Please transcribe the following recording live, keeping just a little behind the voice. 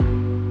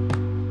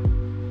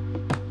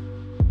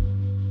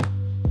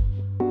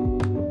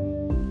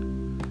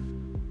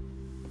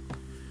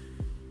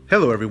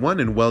Hello, everyone,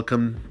 and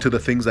welcome to the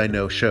Things I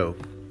Know show.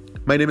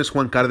 My name is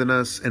Juan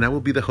Cardenas, and I will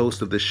be the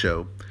host of this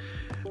show,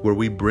 where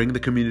we bring the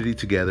community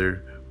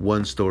together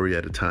one story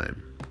at a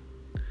time.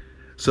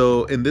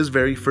 So in this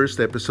very first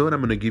episode,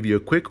 I'm going to give you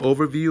a quick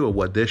overview of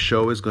what this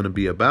show is going to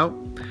be about,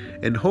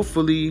 and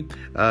hopefully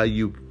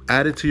you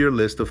add it to your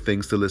list of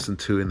things to listen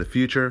to in the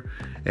future.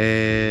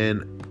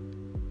 And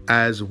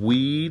as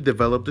we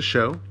develop the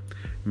show,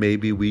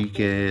 maybe we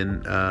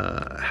can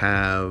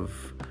have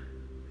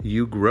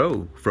you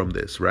grow from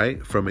this,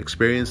 right? From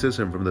experiences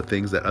and from the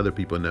things that other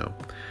people know.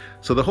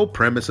 So the whole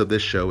premise of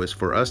this show is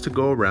for us to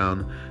go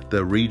around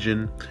the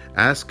region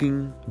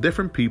asking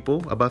different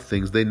people about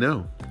things they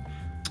know.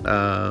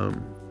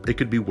 It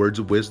could be words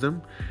of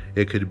wisdom.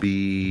 It could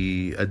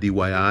be a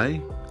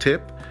DIY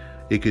tip.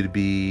 It could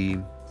be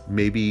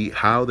maybe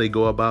how they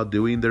go about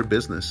doing their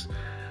business.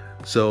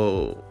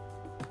 So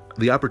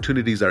the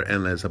opportunities are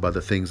endless about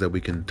the things that we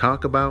can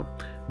talk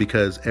about,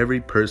 because every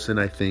person,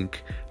 I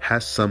think,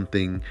 has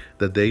something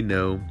that they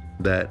know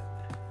that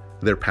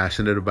they're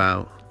passionate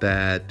about,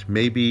 that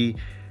maybe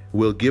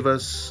will give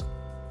us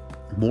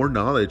more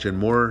knowledge and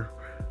more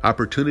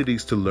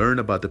opportunities to learn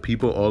about the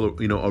people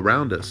all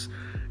around us.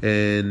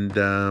 And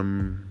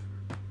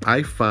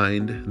I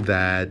find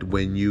that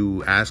when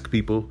you ask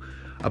people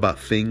about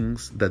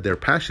things that they're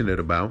passionate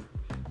about,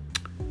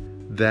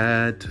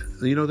 that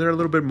they're a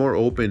little bit more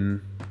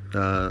open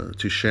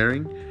to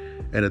sharing,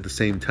 and at the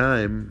same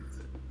time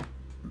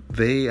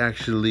they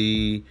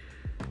actually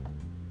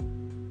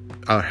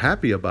are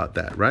happy about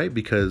that, right?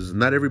 Because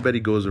not everybody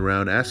goes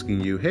around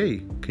asking you,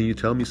 hey, can you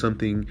tell me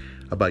something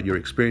about your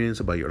experience,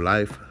 about your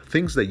life,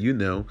 things that you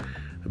know,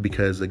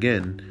 because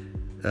again,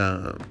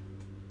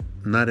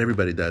 not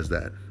everybody does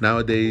that.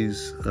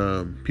 Nowadays,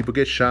 people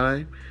get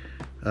shy,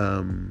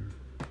 and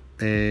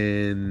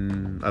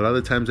a lot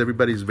of times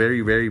everybody's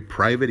very, very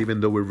private,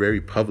 even though we're very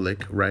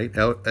public, right?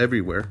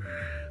 Everywhere.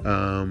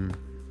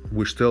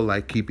 We're still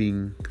like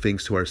keeping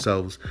things to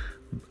ourselves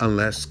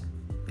unless,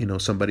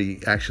 somebody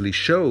actually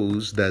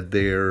shows that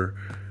they're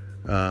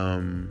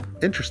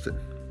interested.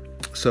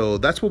 So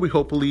that's what we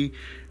hopefully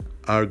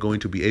are going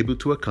to be able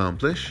to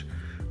accomplish.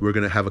 We're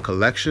going to have a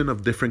collection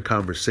of different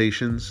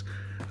conversations,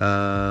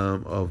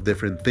 of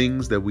different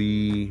things that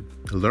we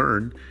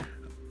learn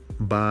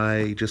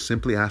by just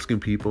simply asking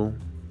people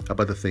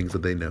about the things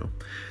that they know.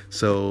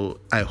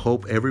 So I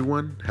hope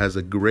everyone has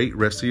a great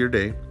rest of your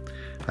day.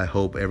 I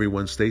hope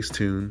everyone stays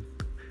tuned.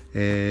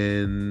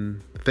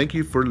 And thank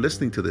you for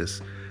listening to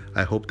this.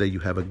 I hope that you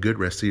have a good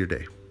rest of your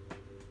day.